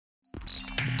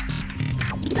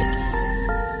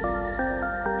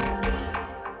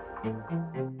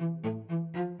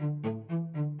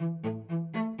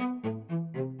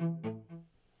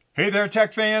Hey there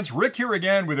tech fans, Rick here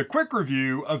again with a quick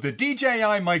review of the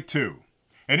DJI Mic 2.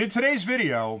 And in today's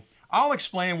video, I'll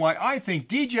explain why I think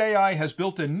DJI has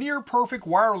built a near perfect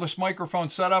wireless microphone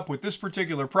setup with this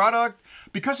particular product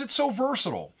because it's so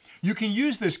versatile. You can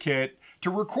use this kit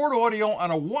to record audio on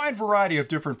a wide variety of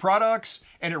different products,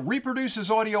 and it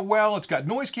reproduces audio well. It's got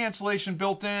noise cancellation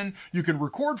built in. You can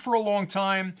record for a long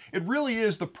time. It really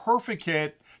is the perfect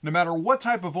kit no matter what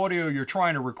type of audio you're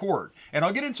trying to record. And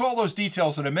I'll get into all those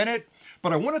details in a minute,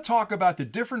 but I want to talk about the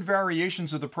different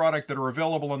variations of the product that are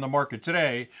available on the market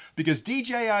today because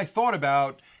DJI thought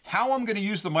about how I'm going to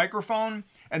use the microphone,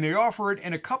 and they offer it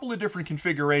in a couple of different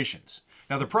configurations.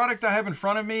 Now, the product I have in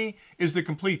front of me is the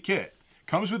complete kit.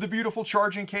 Comes with a beautiful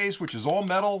charging case, which is all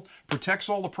metal, protects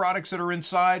all the products that are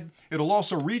inside. It'll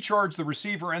also recharge the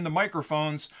receiver and the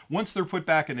microphones once they're put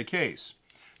back in the case.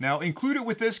 Now, included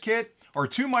with this kit are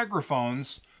two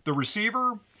microphones, the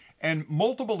receiver, and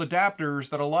multiple adapters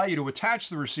that allow you to attach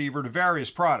the receiver to various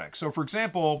products. So for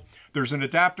example, there's an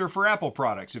adapter for Apple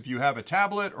products. If you have a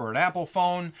tablet or an Apple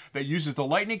phone that uses the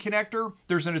Lightning connector,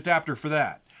 there's an adapter for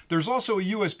that. There's also a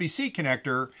USB-C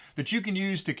connector that you can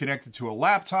use to connect it to a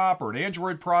laptop or an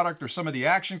Android product or some of the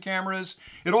action cameras.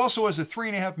 It also has a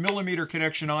 3.5mm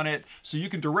connection on it, so you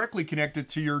can directly connect it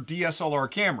to your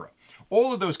DSLR camera.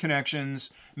 All of those connections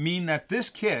mean that this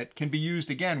kit can be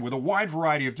used again with a wide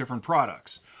variety of different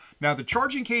products. Now, the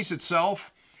charging case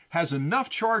itself has enough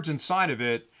charge inside of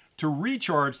it to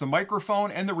recharge the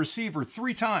microphone and the receiver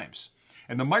 3 times.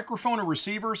 And the microphone and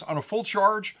receivers on a full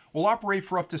charge will operate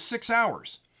for up to 6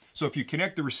 hours. So if you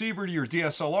connect the receiver to your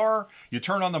DSLR, you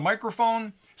turn on the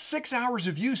microphone, 6 hours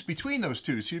of use between those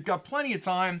two. So you've got plenty of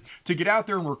time to get out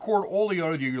there and record all the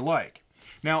audio you like.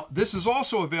 Now, this is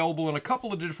also available in a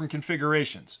couple of different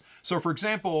configurations. So for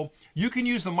example, you can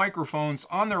use the microphones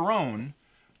on their own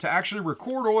to actually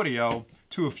record audio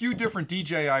to a few different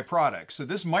DJI products. So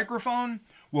this microphone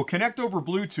will connect over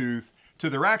Bluetooth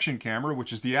to their action camera,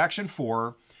 which is the Action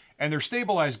 4, and their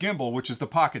stabilized gimbal, which is the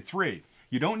Pocket 3.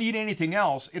 You don't need anything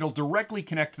else. It'll directly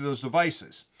connect to those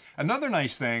devices. Another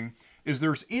nice thing is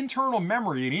there's internal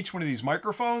memory in each one of these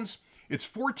microphones. It's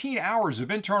 14 hours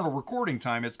of internal recording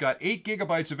time. It's got 8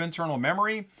 gigabytes of internal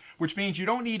memory, which means you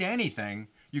don't need anything.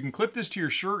 You can clip this to your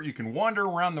shirt, you can wander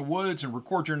around the woods and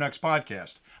record your next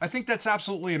podcast. I think that's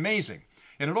absolutely amazing.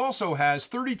 And it also has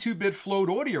 32-bit float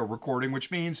audio recording, which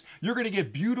means you're going to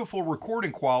get beautiful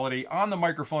recording quality on the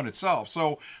microphone itself.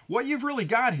 So what you've really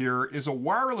got here is a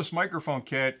wireless microphone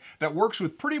kit that works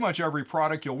with pretty much every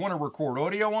product you'll want to record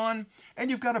audio on,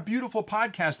 and you've got a beautiful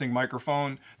podcasting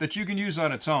microphone that you can use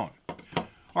on its own.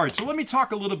 All right, so let me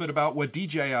talk a little bit about what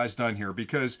DJI's done here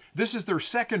because this is their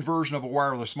second version of a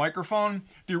wireless microphone.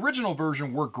 The original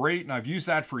version worked great, and I've used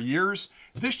that for years.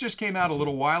 This just came out a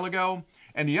little while ago.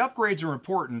 And the upgrades are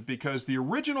important because the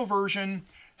original version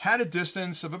had a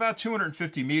distance of about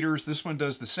 250 meters. This one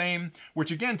does the same, which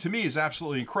again, to me is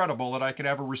absolutely incredible that I could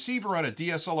have a receiver on a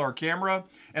DSLR camera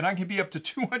and I can be up to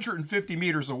 250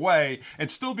 meters away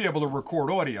and still be able to record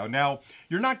audio. Now,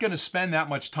 you're not going to spend that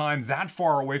much time that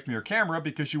far away from your camera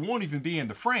because you won't even be in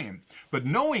the frame. But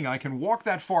knowing I can walk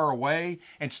that far away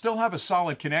and still have a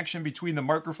solid connection between the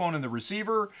microphone and the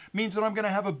receiver means that I'm going to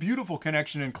have a beautiful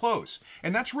connection in close.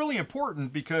 And that's really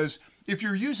important because if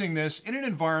you're using this in an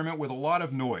environment with a lot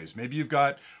of noise, maybe you've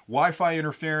got Wi-Fi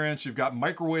interference, you've got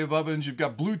microwave ovens, you've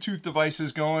got Bluetooth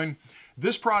devices going,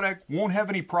 this product won't have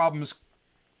any problems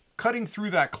cutting through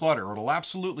that clutter. It'll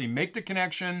absolutely make the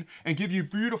connection and give you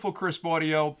beautiful crisp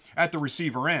audio at the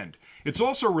receiver end. It's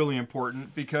also really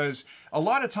important because a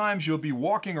lot of times you'll be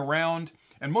walking around,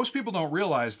 and most people don't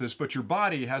realize this, but your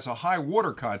body has a high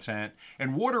water content,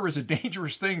 and water is a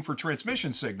dangerous thing for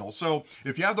transmission signals. So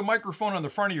if you have the microphone on the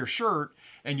front of your shirt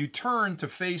and you turn to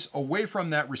face away from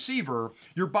that receiver,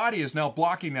 your body is now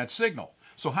blocking that signal.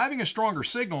 So having a stronger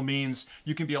signal means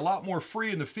you can be a lot more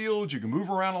free in the field, you can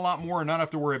move around a lot more and not have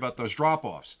to worry about those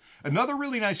drop-offs. Another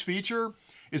really nice feature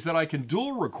is that I can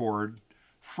dual record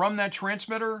from that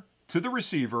transmitter to the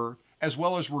receiver as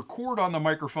well as record on the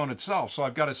microphone itself. So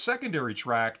I've got a secondary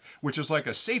track, which is like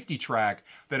a safety track,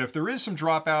 that if there is some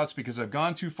dropouts because I've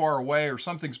gone too far away or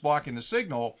something's blocking the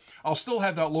signal, I'll still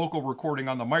have that local recording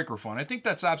on the microphone. I think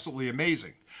that's absolutely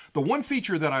amazing. The one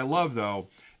feature that I love though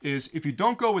is if you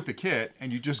don't go with the kit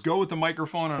and you just go with the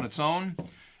microphone on its own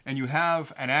and you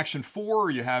have an Action 4 or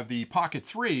you have the Pocket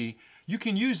 3, you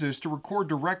can use this to record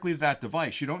directly to that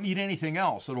device. You don't need anything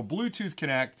else. It'll Bluetooth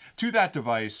connect to that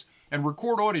device and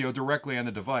record audio directly on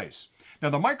the device. Now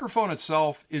the microphone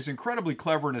itself is incredibly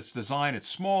clever in its design. It's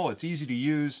small, it's easy to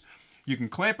use. You can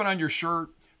clamp it on your shirt,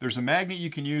 There's a magnet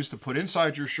you can use to put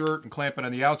inside your shirt and clamp it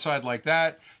on the outside like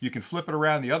that. You can flip it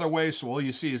around the other way, so all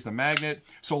you see is the magnet.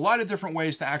 So a lot of different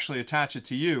ways to actually attach it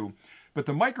to you. But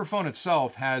the microphone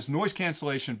itself has noise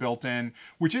cancellation built in,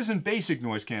 which isn't basic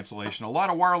noise cancellation. A lot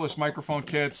of wireless microphone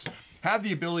kits have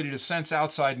the ability to sense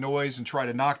outside noise and try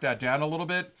to knock that down a little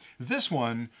bit. This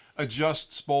one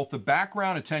adjusts both the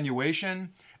background attenuation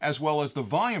as well as the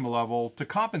volume level to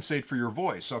compensate for your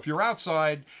voice. So if you're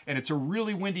outside and it's a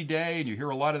really windy day and you hear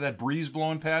a lot of that breeze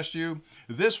blowing past you,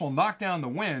 this will knock down the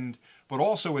wind, but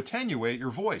also attenuate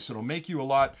your voice. It'll make you a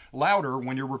lot louder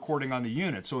when you're recording on the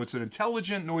unit. So it's an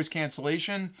intelligent noise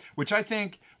cancellation, which I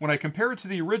think, when I compare it to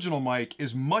the original mic,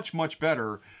 is much, much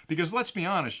better, because let's be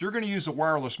honest, you're gonna use a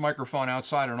wireless microphone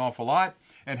outside an awful lot,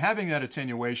 and having that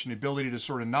attenuation, the ability to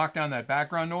sort of knock down that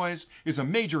background noise, is a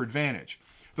major advantage.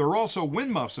 There are also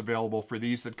wind muffs available for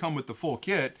these that come with the full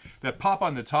kit that pop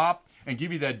on the top and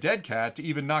give you that dead cat to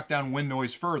even knock down wind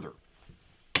noise further.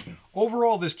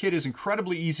 Overall, this kit is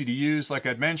incredibly easy to use. Like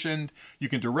I'd mentioned, you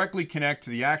can directly connect to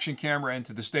the action camera and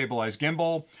to the stabilized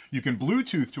gimbal. You can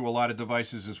Bluetooth to a lot of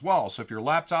devices as well. So if your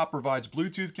laptop provides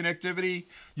Bluetooth connectivity,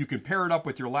 you can pair it up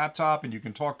with your laptop and you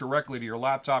can talk directly to your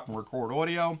laptop and record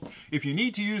audio. If you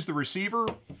need to use the receiver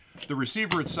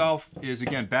itself is,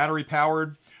 again, battery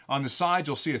powered. On the side,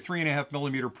 you'll see a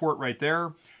 3.5mm port right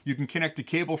there. You can connect the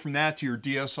cable from that to your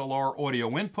DSLR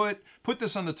audio input. Put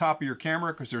this on the top of your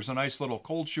camera because there's a nice little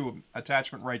cold shoe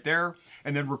attachment right there,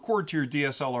 and then record to your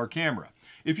DSLR camera.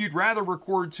 If you'd rather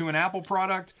record to an Apple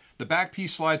product, the back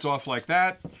piece slides off like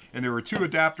that, and there are two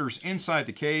adapters inside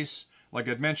the case. Like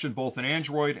I'd mentioned, both an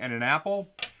Android and an Apple.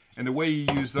 And the way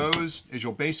you use those is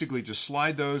you'll basically just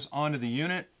slide those onto the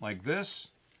unit like this.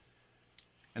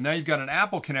 And now you've got an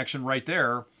Apple connection right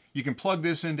there. You can plug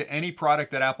this into any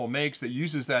product that Apple makes that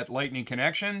uses that lightning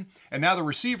connection, and now the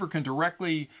receiver can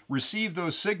directly receive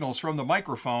those signals from the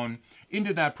microphone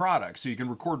into that product, so you can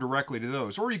record directly to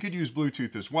those. Or you could use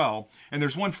Bluetooth as well, and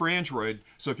there's one for Android,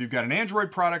 so if you've got an Android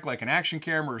product like an action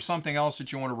camera or something else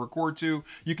that you want to record to,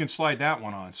 you can slide that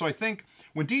one on. So I think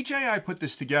when DJI put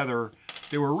this together,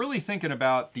 they were really thinking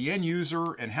about the end user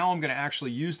and how I'm going to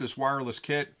actually use this wireless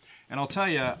kit. And I'll tell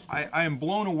you, I am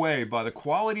blown away by the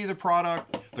quality of the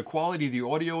product, the quality of the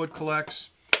audio it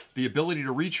collects, the ability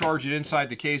to recharge it inside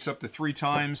the case up to 3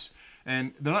 times.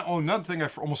 And another thing I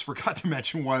almost forgot to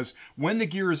mention was when the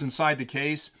gear is inside the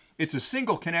case, it's a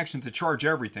single connection to charge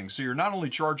everything. So you're not only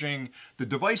charging the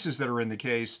devices that are in the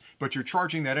case, but you're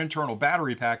charging that internal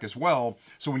battery pack as well.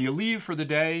 So when you leave for the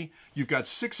day, you've got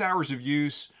 6 hours of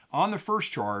use on the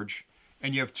first charge,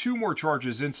 and you have 2 more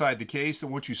charges inside the case,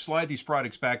 and once you slide these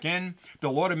products back in,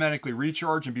 they'll automatically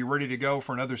recharge and be ready to go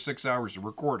for another 6 hours of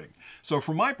recording. So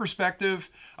from my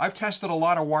perspective, I've tested a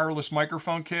lot of wireless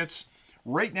microphone kits.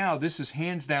 Right now, this is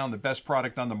hands down the best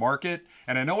product on the market,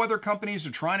 and I know other companies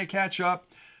are trying to catch up,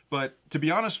 but to be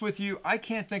honest with you, I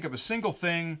can't think of a single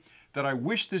thing that I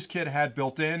wish this kit had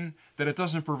built in that it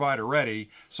doesn't provide already.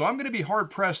 So I'm going to be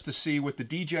hard pressed to see what the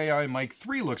DJI Mic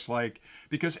 3 looks like,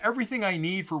 because everything I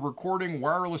need for recording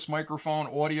wireless microphone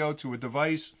audio to a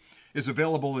device is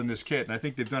available in this kit. And I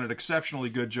think they've done an exceptionally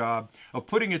good job of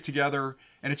putting it together,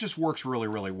 and it just works really,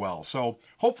 really well. So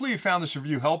hopefully you found this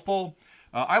review helpful.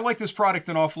 I like this product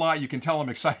an awful lot. You can tell I'm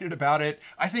excited about it.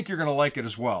 I think you're going to like it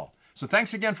as well. So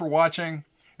thanks again for watching.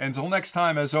 And until next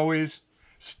time, as always,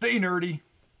 stay nerdy.